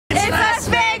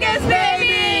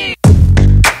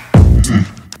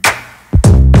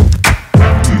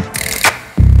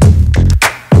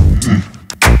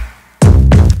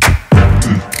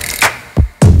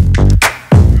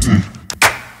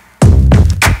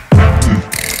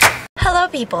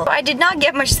people. I did not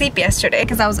get much sleep yesterday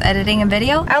because I was editing a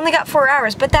video. I only got 4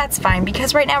 hours, but that's fine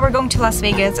because right now we're going to Las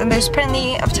Vegas and there's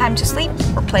plenty of time to sleep.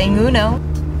 We're playing Uno.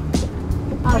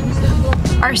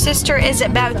 Our sister is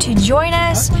about to join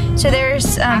us, so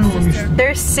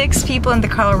there's 6 people in the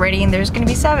car already, and there's gonna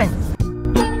be 7.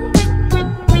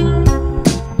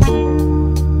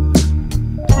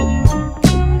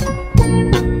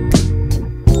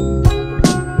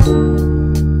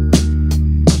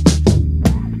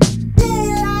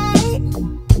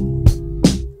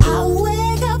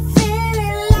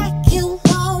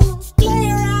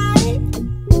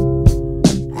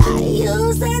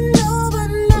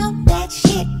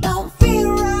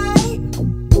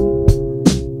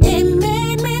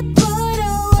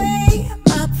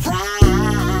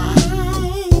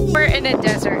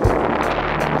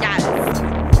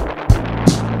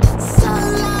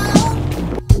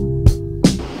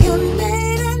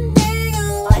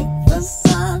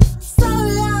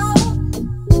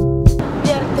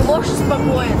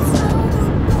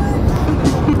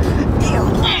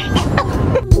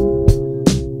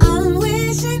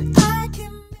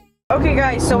 Okay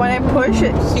guys, so when I push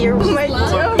it here with my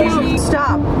toe,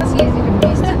 stop.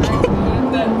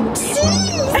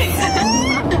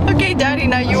 Okay Daddy,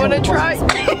 now you wanna try?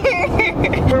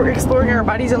 We're exploring our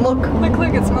bodies and look.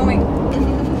 Look, it's moving.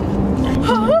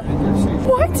 Huh?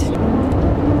 What?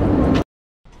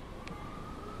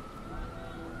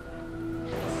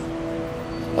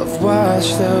 I've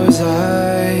watched those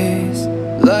eyes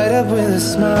light up with a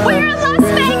smile. We're in Las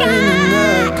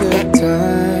Vegas! Good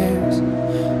times.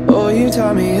 Oh, you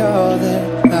taught me all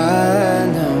that I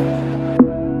know.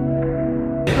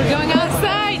 We're going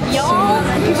outside, y'all.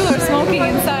 People are smoking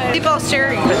inside. People are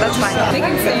staring, but that's fine. They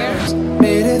can stare.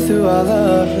 Made it through all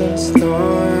of the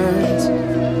storms.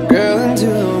 Girl, into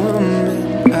the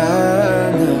woman I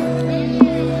know.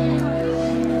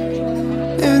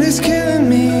 And it's killing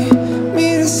me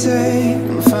to say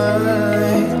I'm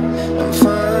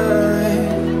fine,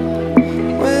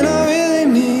 when I really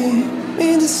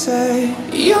mean to say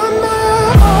you're my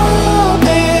all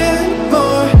and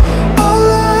more. All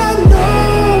I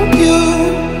know you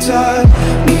taught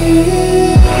me,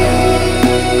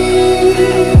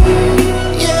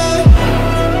 yeah.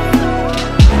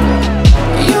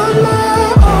 You're my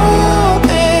all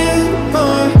and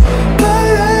more,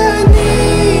 but I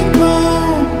need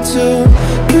more to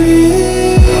breathe.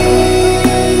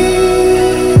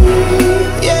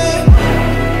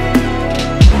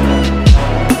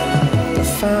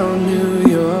 Found New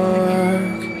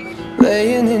York,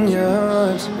 laying in your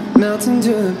arms, melting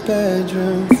to the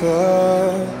bedroom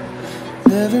floor.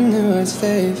 Never knew I'd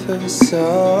stay for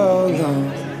so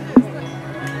long.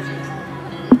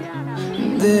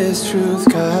 This truth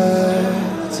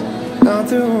cuts, not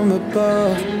through one but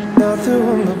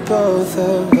both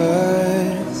of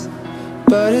us.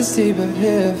 But it's deeper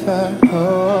if I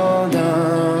hold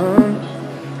on.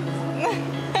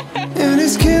 And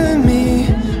it's killing me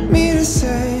to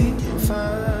say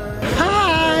fine.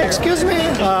 Hi, excuse me.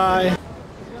 Hi.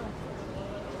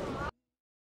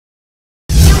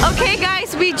 Okay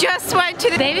guys, we just went to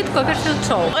the David Copperfield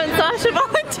show. And Sasha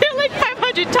volunteered like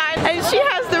 500 times, and she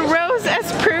has the rose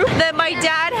as proof that my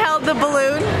dad held the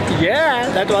balloon. Yeah,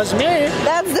 that was me.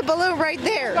 That's the balloon right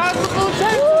there.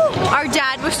 Our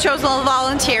dad was chosen as a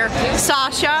volunteer.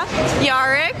 Sasha,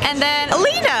 Yarik, and then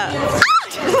Alina.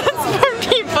 That's 4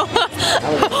 people.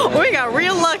 We got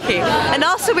real lucky. And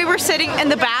also we were sitting in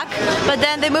the back, but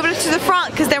then they moved us to the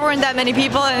front because there weren't that many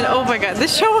people, and oh my god, the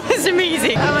show was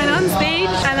amazing. I went on stage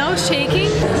and I was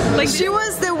shaking. Like She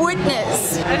was the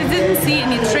witness. I didn't see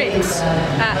any tricks.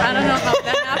 I don't know how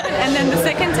that happened. And then the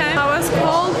second time I was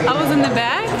called, I was in the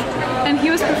back and he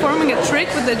was performing a trick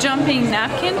with the jumping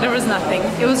napkin. There was nothing.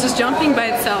 It was just jumping by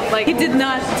itself. Like he did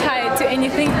not tie it to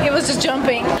anything. It was just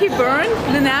jumping. He burned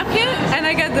the napkin and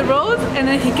I got the rose and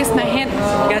then he kissed my hand.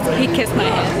 He kissed my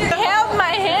hand. He held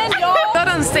my hand, y'all. I got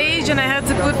on stage and I had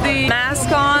to put the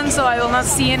mask on so I will not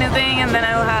see anything, and then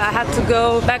I had to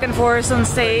go back and forth on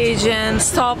stage and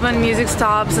stop when music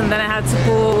stops, and then I had to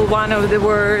pull one of the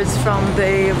words from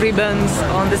the ribbons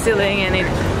on the ceiling and it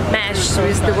matched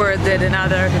with the word that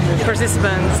another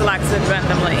participant selected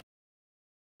randomly.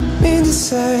 Mean to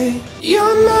say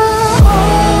you're my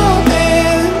all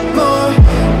and more.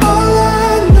 All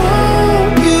I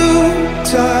know you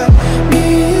taught me,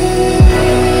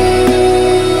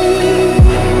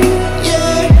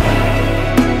 yeah.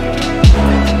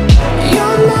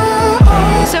 You're my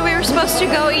all. So we were supposed to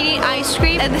go eating ice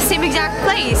cream at the same exact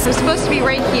place. It was supposed to be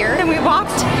right here, and we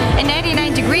walked in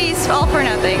 99 degrees all for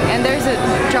nothing, and there's a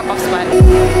drop-off spot.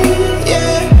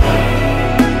 Yeah.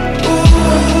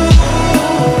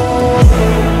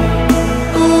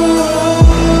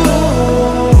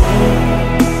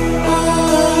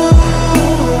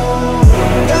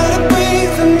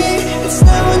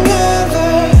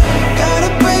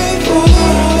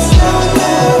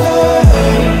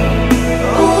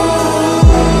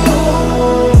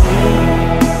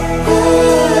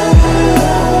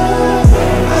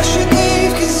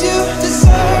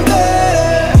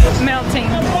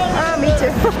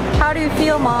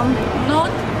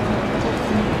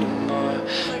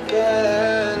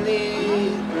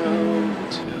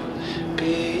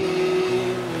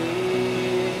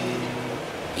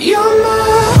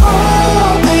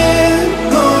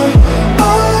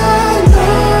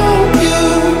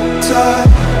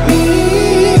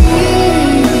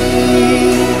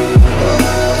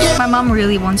 mom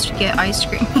really wants to get ice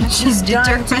cream. She's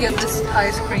Dying determined. to get this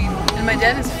ice cream. And my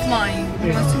dad is flying.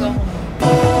 He wants to go home.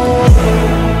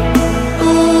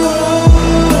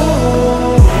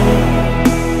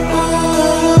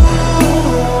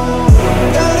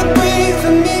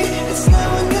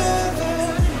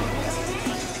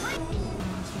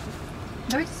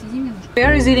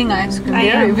 Vera is eating ice cream.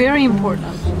 Very, very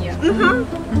important. Yeah.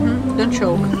 Don't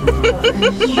choke.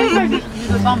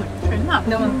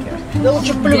 No one cares.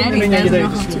 Daddy doesn't know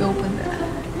how to open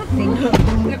that thing.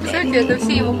 Представляете, это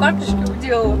все его карточки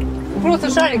уделала. Просто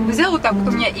шарик взял вот так вот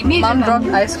у меня и Mom медленно,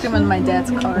 dropped ice cream on my dad's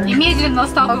car. и медленно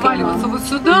стал вываливаться вот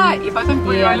сюда, и потом Yeah,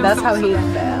 вываливался that's how вот he сюда.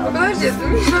 fell. Подожди,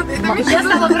 это я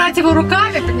стала брать его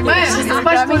руками, понимаешь? She's И grabbing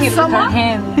спрашивала it with her сама.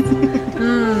 hand.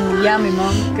 Yummy,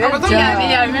 mom. А Good потом job.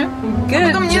 ями. Good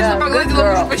Потом нежно job. Good погладила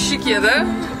муж girl. по щеке, да?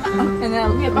 And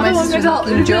then Нет, my потом он sister's взял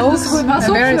making jokes. свой And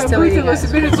носок, Vera is still eating вытянула ice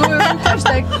себе лицо.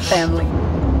 Hashtag family.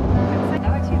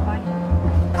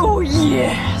 Oh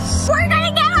yes! We're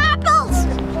gonna get apples!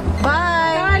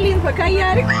 Bye. Алин, пока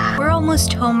Ярик. We're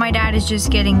almost home. My dad is just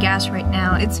getting gas right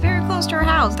now. It's very close to our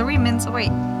house, 3 minutes away.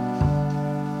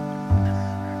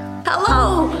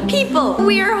 Hello, people!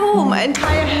 We are home, and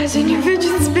Taya has a new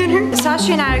fidget spinner.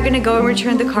 Sasha and I are gonna go and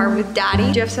return the car with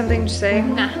Daddy. Do you have something to say?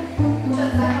 Nah.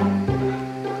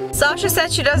 Sasha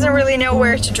said she doesn't really know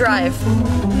where to drive.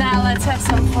 Now let's have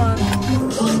some fun.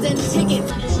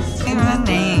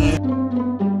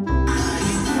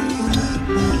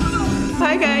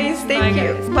 Bye guys, thank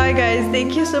you. Bye guys,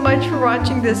 thank you so much for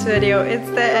watching this video. It's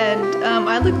the end.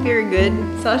 I look very good.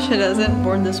 Sasha doesn't,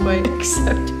 born this way,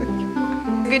 except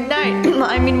good night.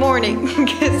 I mean morning,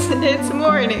 because it's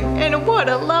morning. And what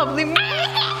a lovely morning.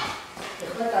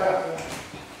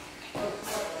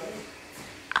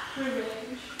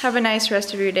 Have a nice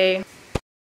rest of your day.